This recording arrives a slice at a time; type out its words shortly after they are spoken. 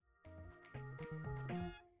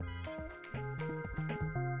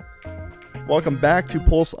Welcome back to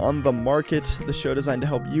Pulse on the Market, the show designed to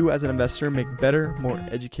help you as an investor make better, more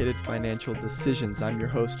educated financial decisions. I'm your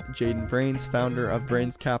host, Jaden Brains, founder of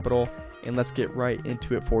Brains Capital, and let's get right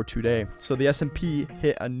into it for today. So the S&P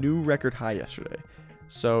hit a new record high yesterday.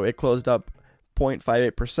 So it closed up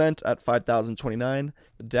 0.58% at 5,029.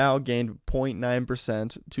 The Dow gained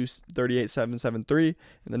 0.9% to 38,773,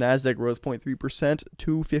 and the Nasdaq rose 0.3%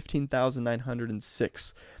 to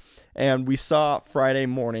 15,906. And we saw Friday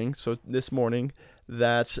morning, so this morning,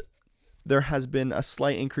 that there has been a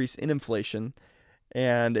slight increase in inflation.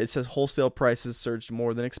 And it says wholesale prices surged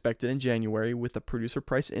more than expected in January, with the producer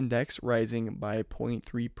price index rising by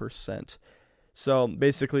 0.3%. So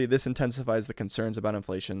basically, this intensifies the concerns about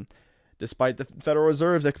inflation. Despite the Federal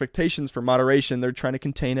Reserve's expectations for moderation, they're trying to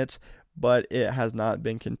contain it, but it has not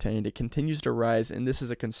been contained. It continues to rise, and this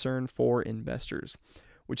is a concern for investors,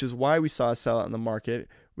 which is why we saw a sellout in the market.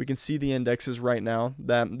 We can see the indexes right now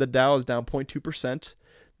that the Dow is down 0.2%,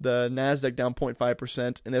 the Nasdaq down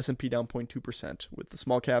 0.5%, and the S&P down 0.2%, with the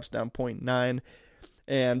small caps down 0.9%.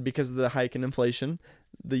 And because of the hike in inflation,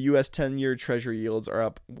 the U.S. 10-year Treasury yields are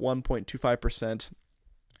up 1.25%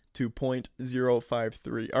 to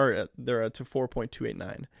 0.053, or they're to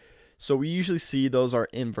 4.289. So we usually see those are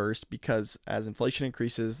inversed because as inflation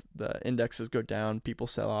increases, the indexes go down, people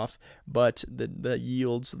sell off, but the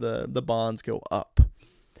yields, the bonds go up.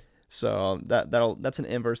 So that's an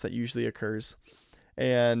inverse that usually occurs.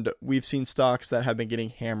 And we've seen stocks that have been getting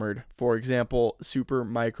hammered. For example, super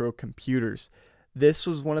micro computers. This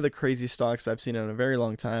was one of the craziest stocks I've seen in a very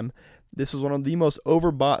long time. This was one of the most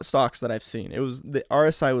overbought stocks that I've seen. The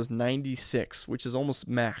RSI was 96, which is almost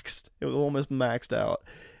maxed. It was almost maxed out.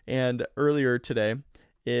 And earlier today,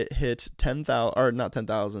 it hit 10,000, or not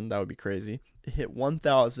 10,000, that would be crazy. It hit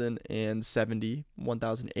 1,070,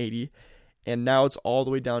 1,080, and now it's all the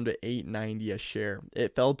way down to 890 a share.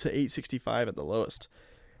 It fell to 865 at the lowest,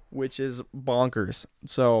 which is bonkers.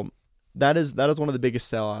 So that is one of the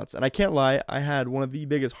biggest sellouts. And I can't lie, I had one of the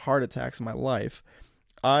biggest heart attacks in my life.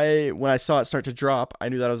 When I saw it start to drop, I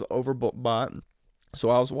knew that I was overbought, so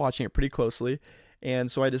I was watching it pretty closely.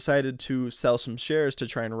 And so I decided to sell some shares to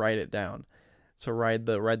try and ride it down, to ride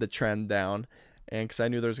the trend down, and because I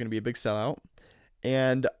knew there was going to be a big sellout.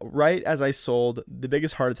 And right as I sold, the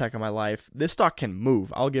biggest heart attack of my life, this stock can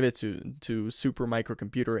move. I'll give it to Super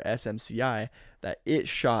Microcomputer SMCI, that it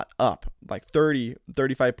shot up like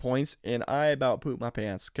 35 points, and I about pooped my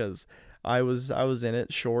pants because I was in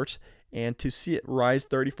it short, and to see it rise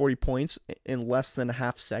 30-40 points in less than a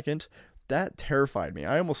half second, that terrified me.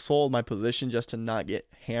 I almost sold my position just to not get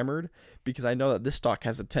hammered because I know that this stock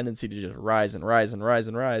has a tendency to just rise and rise and rise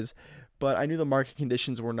and rise. But I knew the market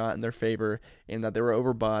conditions were not in their favor and that they were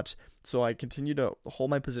overbought. So I continued to hold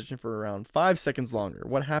my position for around 5 seconds longer.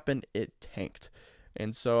 What happened? It tanked.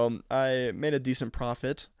 And so I made a decent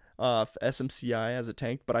profit off SMCI as it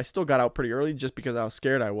tanked, but I still got out pretty early just because how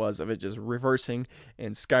scared I was of it just reversing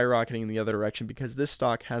and skyrocketing in the other direction, because this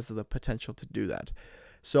stock has the potential to do that.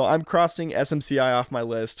 So I'm crossing SMCI off my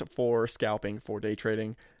list for scalping, for day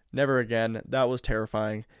trading. Never again. That was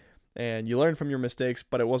terrifying. And you learn from your mistakes,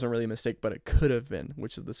 but it wasn't really a mistake, but it could have been,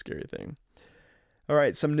 which is the scary thing. All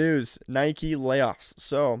right, some news. Nike layoffs.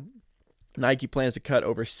 So Nike plans to cut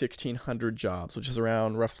over 1,600 jobs, which is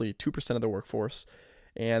around roughly 2% of their workforce.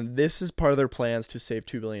 And this is part of their plans to save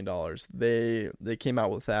 $2 billion. They came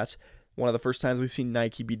out with that. One of the first times we've seen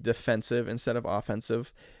Nike be defensive instead of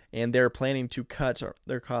offensive. And they're planning to cut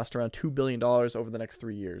their cost around $2 billion over the next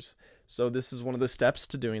 3 years. So this is one of the steps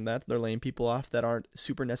to doing that. They're laying people off that aren't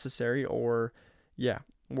super necessary or,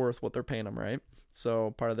 worth what they're paying them, right?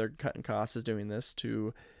 So part of their cutting costs is doing this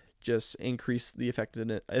to just increase the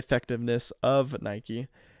effectiveness of Nike.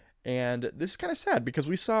 And this is kind of sad because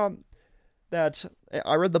we saw that,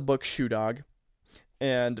 I read the book Shoe Dog,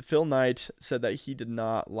 and Phil Knight said that he did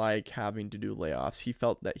not like having to do layoffs. He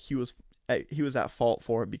felt that he was at fault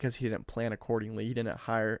for it because he didn't plan accordingly. He didn't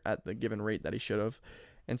hire at the given rate that he should have.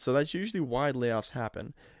 And so that's usually why layoffs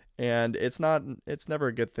happen. And it's never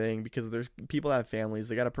a good thing because there's people that have families,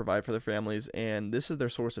 they got to provide for their families, and this is their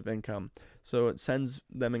source of income. So it sends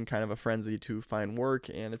them in kind of a frenzy to find work,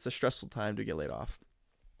 and it's a stressful time to get laid off.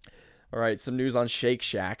 All right, some news on Shake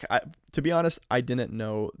Shack. To be honest, I didn't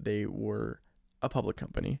know they were a public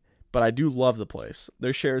company, but I do love the place.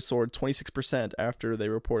 Their shares soared 26% after they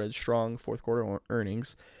reported strong fourth quarter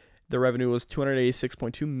earnings. Their revenue was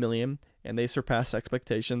 $286.2 million, and they surpassed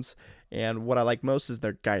expectations. And what I like most is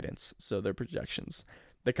their guidance, so their projections.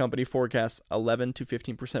 The company forecasts 11 to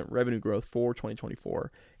 15% revenue growth for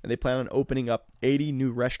 2024, and they plan on opening up 80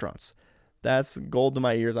 new restaurants. That's gold to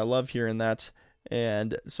my ears. I love hearing that.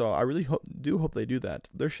 And so I really hope they do that.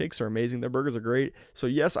 Their shakes are amazing. Their burgers are great. So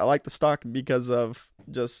yes, I like the stock because of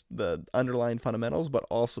just the underlying fundamentals, but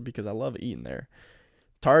also because I love eating there.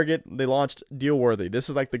 Target, they launched Deal Worthy. This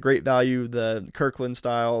is like the great value, the Kirkland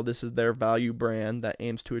style. This is their value brand that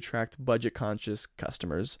aims to attract budget-conscious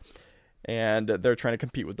customers. And they're trying to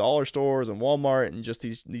compete with dollar stores and Walmart and just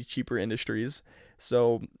these cheaper industries.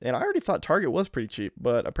 So, and I already thought Target was pretty cheap,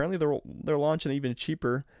 but apparently they're launching an even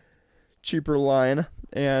cheaper line.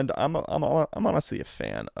 And I'm honestly a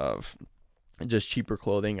fan of just cheaper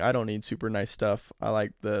clothing. I don't need super nice stuff. I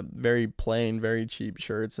like the very plain, very cheap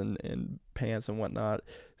shirts and pants and whatnot.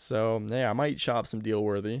 So yeah, I might shop some Deal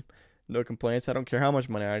Worthy. No complaints. I don't care how much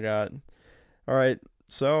money I got. All right,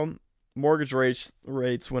 so mortgage rates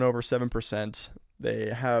went over 7%.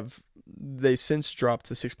 They since dropped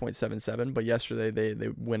to 6.77, but yesterday they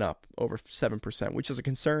went up over 7%, which is a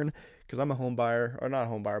concern because I'm a home buyer, or not a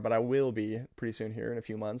home buyer, but I will be pretty soon here in a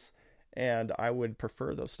few months. And I would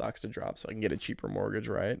prefer those stocks to drop so I can get a cheaper mortgage,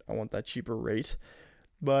 right? I want that cheaper rate.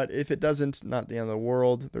 But if it doesn't, not the end of the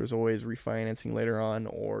world. There's always refinancing later on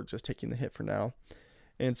or just taking the hit for now.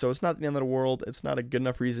 And so it's not the end of the world. It's not a good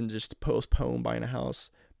enough reason to just postpone buying a house,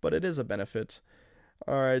 but it is a benefit.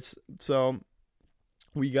 All right, so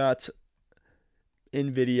we got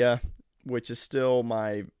NVIDIA, which is still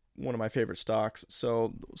one of my favorite stocks.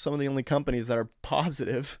 So some of the only companies that are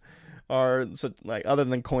positive are, so like other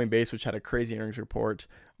than Coinbase, which had a crazy earnings report,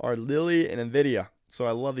 are Lilly and NVIDIA. So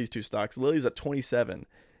I love these two stocks. Lilly's at 27.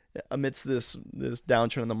 Amidst this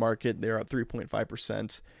downturn in the market, they're up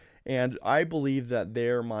 3.5%. And I believe that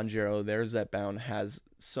their Mounjaro, their Zepbound, has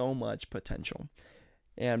so much potential.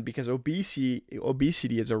 And because obesity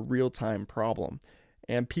is a real-time problem.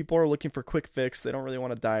 And people are looking for quick fix. They don't really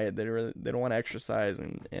want to diet. They don't want to exercise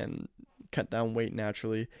and cut down weight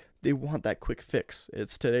naturally. They want that quick fix.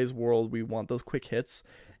 It's today's world. We want those quick hits.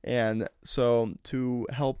 And so to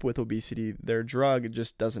help with obesity, their drug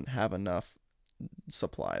just doesn't have enough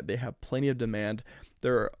supply. They have plenty of demand.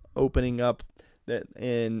 They're opening up that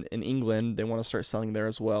in England. They want to start selling there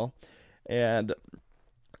as well. And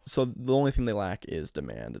so the only thing they lack is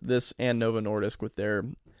demand. This and Novo Nordisk with their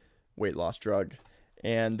weight loss drug.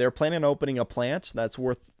 And they're planning on opening a plant that's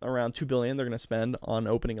worth around $2 billion. They're going to spend on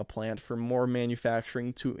opening a plant for more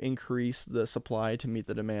manufacturing to increase the supply to meet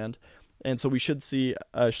the demand. And so we should see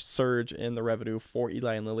a surge in the revenue for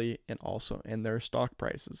Eli and Lilly and also in their stock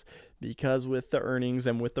prices. Because with the earnings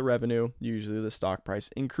and with the revenue, usually the stock price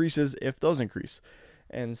increases if those increase.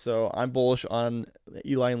 And so I'm bullish on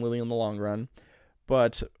Eli and Lilly in the long run.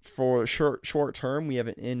 But for short term, we have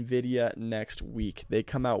an NVIDIA next week. They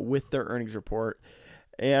come out with their earnings report.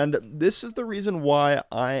 And this is the reason why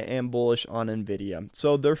I am bullish on NVIDIA.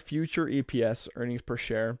 So their future EPS, earnings per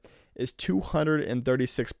share, is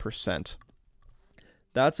 236%.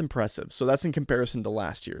 That's impressive. So that's in comparison to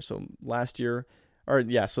last year. So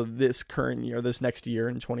this current year, this next year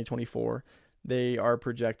in 2024, they are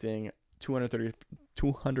projecting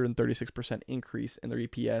 236% increase in their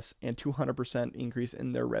EPS and 200% increase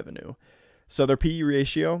in their revenue. So their PE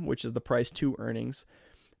ratio, which is the price to earnings,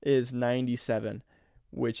 is 97.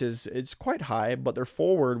 Which is it's quite high, but their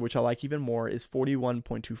forward, which I like even more, is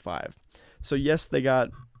 41.25. So yes, they got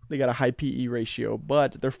a high PE ratio,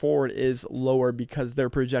 but their forward is lower because they're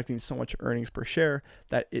projecting so much earnings per share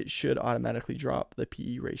that it should automatically drop the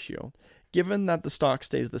PE ratio. Given that the stock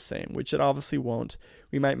stays the same, which it obviously won't,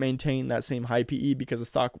 we might maintain that same high PE because the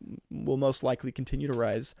stock will most likely continue to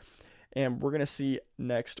rise. And we're going to see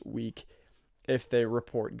next week if they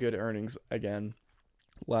report good earnings again.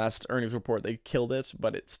 Last earnings report, they killed it,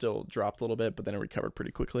 but it still dropped a little bit, but then it recovered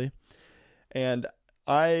pretty quickly. And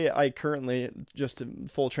I currently, just in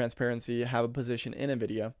full transparency, have a position in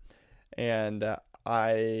NVIDIA, and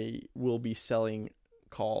I will be selling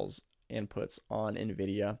calls and puts on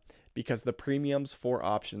NVIDIA because the premiums for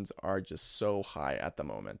options are just so high at the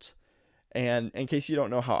moment. And in case you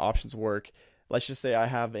don't know how options work, let's just say I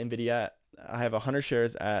have NVIDIA, I have 100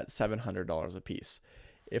 shares at $700 a piece.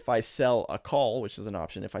 If I sell a call, which is an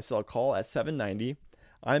option, if I sell a call at $790,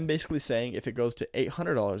 I'm basically saying if it goes to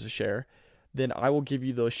 $800 a share, then I will give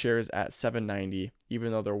you those shares at $790,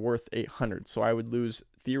 even though they're worth $800. So I would lose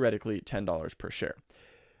theoretically $10 per share.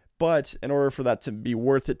 But in order for that to be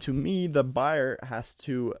worth it to me, the buyer has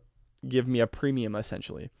to give me a premium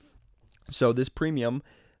essentially. So this premium,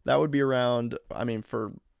 that would be around,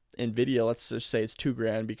 for NVIDIA, let's just say it's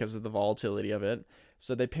 $2,000 because of the volatility of it.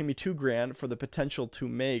 So they pay me $2,000 for the potential to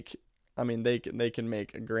make. They can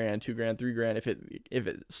make $1,000, $2,000, $3,000 if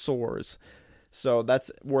it soars. So that's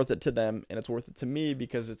worth it to them, and it's worth it to me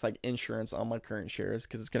because it's like insurance on my current shares,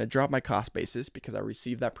 because it's going to drop my cost basis because I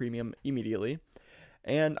receive that premium immediately,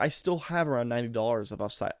 and I still have around $90 of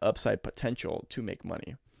upside potential to make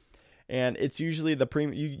money. And it's usually the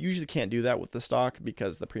premium. You usually can't do that with the stock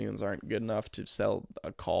because the premiums aren't good enough to sell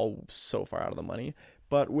a call so far out of the money.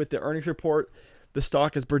 But with the earnings report, the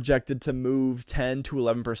stock is projected to move 10 to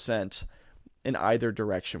 11% in either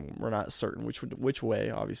direction. We're not certain which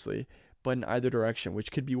way, obviously, but in either direction,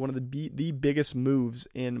 which could be one of the biggest moves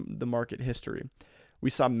in the market history. We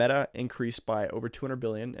saw Meta increase by over 200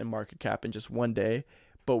 billion in market cap in just one day,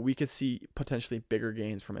 but we could see potentially bigger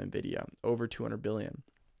gains from Nvidia, over 200 billion.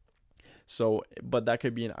 So, but that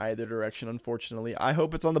could be in either direction, unfortunately. I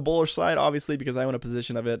hope it's on the bullish side, obviously, because I own a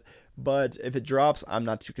position of it. But if it drops, I'm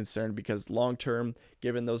not too concerned because long term,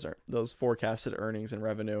 given those forecasted earnings and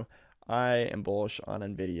revenue, I am bullish on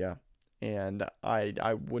Nvidia. And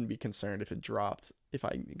I wouldn't be concerned if it dropped, if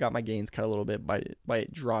I got my gains cut a little bit by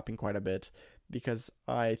it dropping quite a bit, because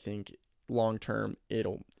I think long term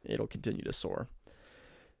it'll continue to soar.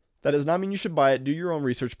 That does not mean you should buy it. Do your own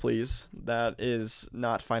research, please. That is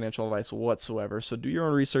not financial advice whatsoever. So do your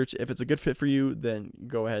own research. If it's a good fit for you, then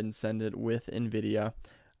go ahead and send it with Nvidia.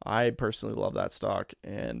 I personally love that stock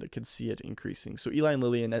and can see it increasing. So Eli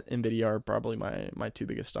Lilly and Nvidia are probably my two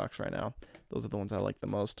biggest stocks right now. Those are the ones I like the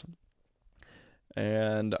most.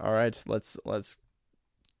 And all right, let's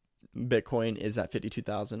Bitcoin is at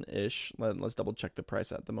 52,000 ish. Let's double check the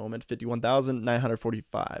price at the moment.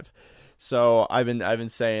 51,945. So I've been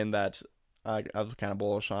saying that I was kind of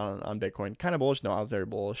bullish on Bitcoin. Kind of bullish? No, I was very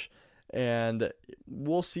bullish. And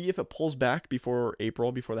we'll see if it pulls back before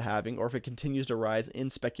April, before the halving, or if it continues to rise in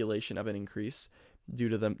speculation of an increase due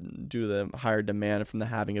to the higher demand from the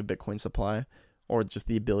halving of Bitcoin supply, or just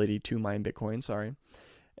the ability to mine Bitcoin. Sorry.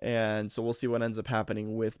 And so we'll see what ends up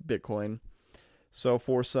happening with Bitcoin. So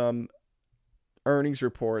for some earnings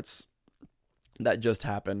reports that just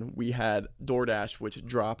happened, we had DoorDash, which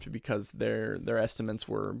dropped because their estimates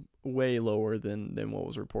were way lower than what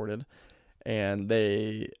was reported, and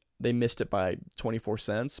they missed it by 24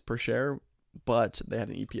 cents per share, but they had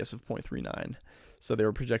an EPS of 0.39. So they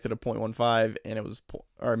were projected at 0.15 and it was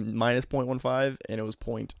minus 0.15 and it was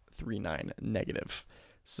 0.39 negative.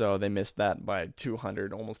 So they missed that by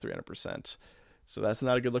 200, almost 300%. So that's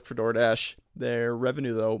not a good look for DoorDash. Their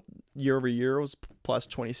revenue, though, year over year was plus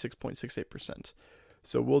 26.68%.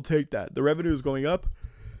 So we'll take that. The revenue is going up.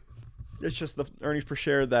 It's just the earnings per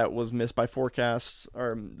share that was missed by forecasts,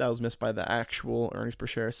 or that was missed by the actual earnings per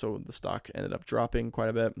share. So the stock ended up dropping quite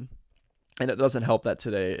a bit. And it doesn't help that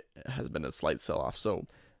today has been a slight sell-off. So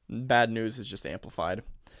bad news is just amplified.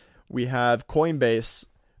 We have Coinbase,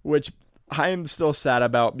 which I am still sad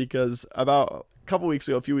about because a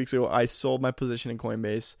few weeks ago, I sold my position in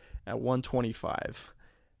Coinbase at 125,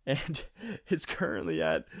 and it's currently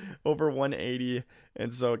at over 180.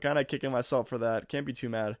 And so kind of kicking myself for that. Can't be too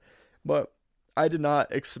mad, but I did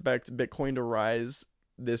not expect Bitcoin to rise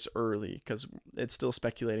this early because it's still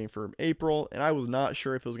speculating for April. And I was not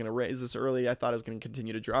sure if it was going to raise this early. I thought it was going to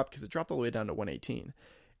continue to drop because it dropped all the way down to 118.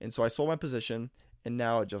 And so I sold my position, and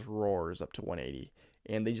now it just roars up to 180.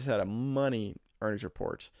 And they just had a money earnings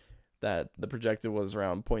report that the projected was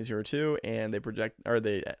around 0.02, and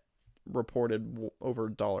they reported over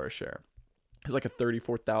 $1 a share. It was like a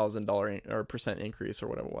 $34,000 increase or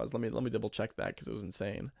whatever it was. Let me double check that because it was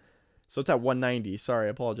insane. So it's at 190. Sorry, I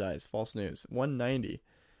apologize. False news. 190.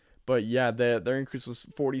 But yeah, their increase was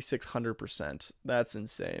 4,600%. That's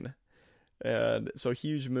insane. And so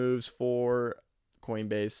huge moves for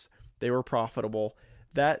Coinbase. They were profitable.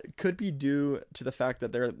 That could be due to the fact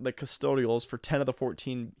that they're the custodials for 10 of the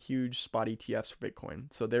 14 huge spot ETFs for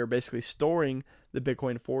Bitcoin. So they're basically storing the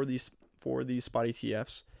Bitcoin for these spot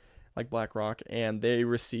ETFs like BlackRock, and they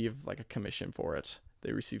receive like a commission for it.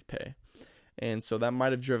 They receive pay. And so that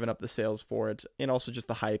might have driven up the sales for it, and also just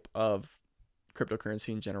the hype of cryptocurrency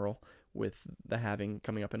in general with the halving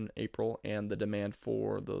coming up in April and the demand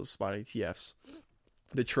for those spot ETFs.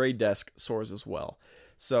 The trade desk soars as well.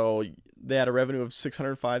 So they had a revenue of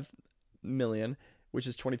 605 million, which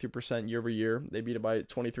is 23% year over year. They beat it by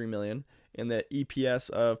 23 million. And the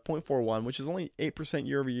EPS of 0.41, which is only 8%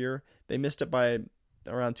 year over year. They missed it by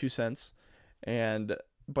around 2 cents,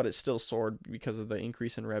 but it still soared because of the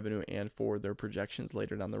increase in revenue and for their projections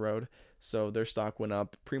later down the road. So their stock went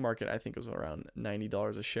up. Pre-market, I think it was around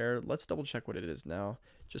 $90 a share. Let's double check what it is now,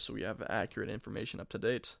 just so we have accurate information up to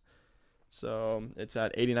date. So it's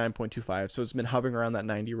at 89.25. So it's been hovering around that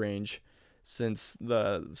 90 range since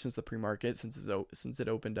the pre-market, since it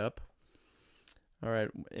opened up. All right.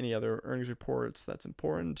 Any other earnings reports that's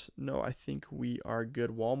important? No, I think we are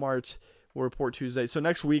good. Walmart will report Tuesday. So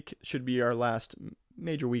next week should be our last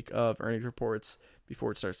major week of earnings reports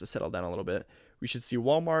before it starts to settle down a little bit. We should see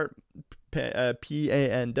Walmart,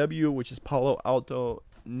 PANW, which is Palo Alto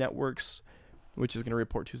Networks, which is going to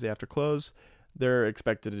report Tuesday after close. They're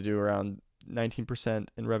expected to do around 19%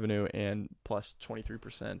 in revenue and plus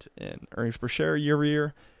 23% in earnings per share year over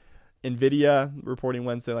year. NVIDIA reporting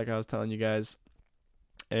Wednesday, like I was telling you guys.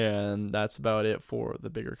 And that's about it for the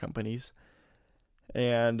bigger companies.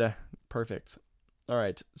 And perfect. All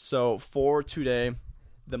right. So for today,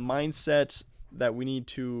 the mindset that we need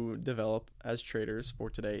to develop as traders for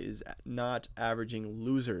today is not averaging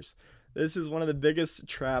losers. This is one of the biggest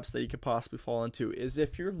traps that you could possibly fall into, is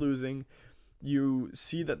if you're losing, you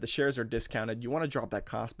see that the shares are discounted, you want to drop that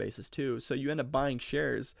cost basis too. So you end up buying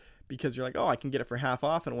shares because you're like, oh, I can get it for half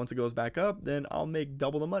off, and once it goes back up, then I'll make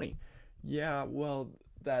double the money. Yeah, well,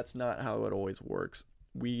 that's not how it always works.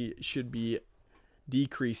 We should be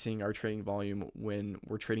decreasing our trading volume when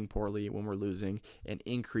we're trading poorly, when we're losing, and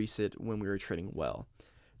increase it when we are trading well.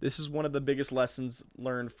 This is one of the biggest lessons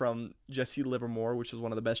learned from Jesse Livermore, which was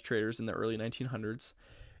one of the best traders in the early 1900s.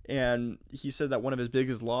 And he said that one of his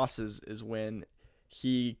biggest losses is when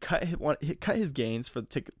he cut his gains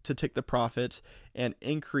to take the profit and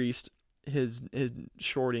increased his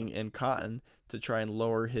shorting in cotton to try and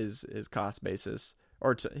lower his cost basis.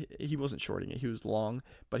 He wasn't shorting it, he was long,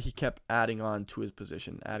 but he kept adding on to his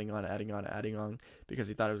position, adding on, because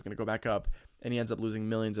he thought it was going to go back up, and he ends up losing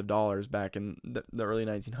millions of dollars back in the early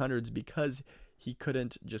 1900s because he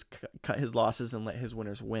couldn't just cut his losses and let his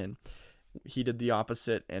winners win. He did the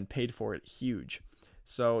opposite and paid for it huge.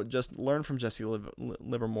 So just learn from Jesse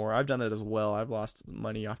Livermore. I've done it as well. I've lost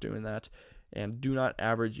money off doing that. And do not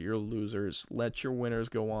average your losers. Let your winners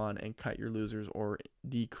go on and cut your losers or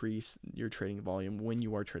decrease your trading volume when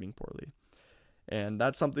you are trading poorly. And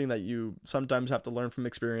that's something that you sometimes have to learn from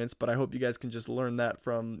experience, but I hope you guys can just learn that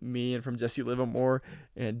from me and from Jesse Livermore,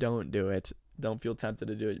 and don't do it. Don't feel tempted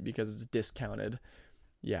to do it because it's discounted.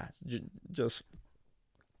 Yeah,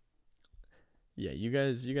 you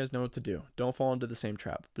guys know what to do. Don't fall into the same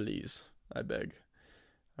trap, please. I beg.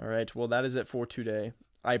 All right, well, that is it for today.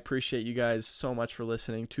 I appreciate you guys so much for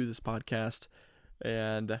listening to this podcast,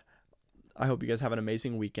 and I hope you guys have an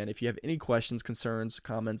amazing weekend. If you have any questions, concerns,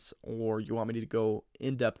 comments, or you want me to go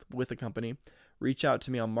in depth with the company, reach out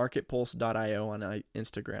to me on marketpulse.io on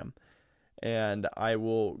Instagram, and I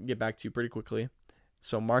will get back to you pretty quickly.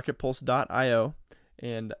 So marketpulse.io,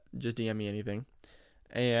 and just DM me anything.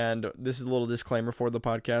 And this is a little disclaimer for the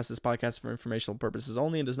podcast. This podcast is for informational purposes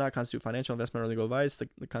only and does not constitute financial investment or legal advice. The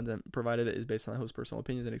content provided is based on the host's personal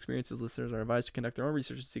opinions and experiences. Listeners are advised to conduct their own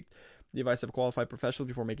research and seek the advice of a qualified professional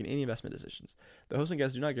before making any investment decisions. The host and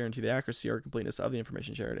guests do not guarantee the accuracy or completeness of the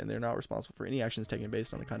information shared, and they're not responsible for any actions taken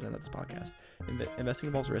based on the content of this podcast. Investing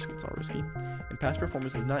involves risk. It's all risky, and past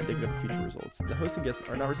performance is not indicative of future results. The host and guests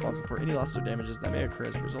are not responsible for any losses or damages that may occur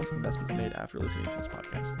as a result of investments made after listening to this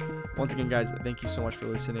podcast. Once again, guys, thank you so much for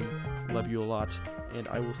listening. Love you a lot, and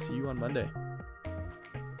I will see you on Monday.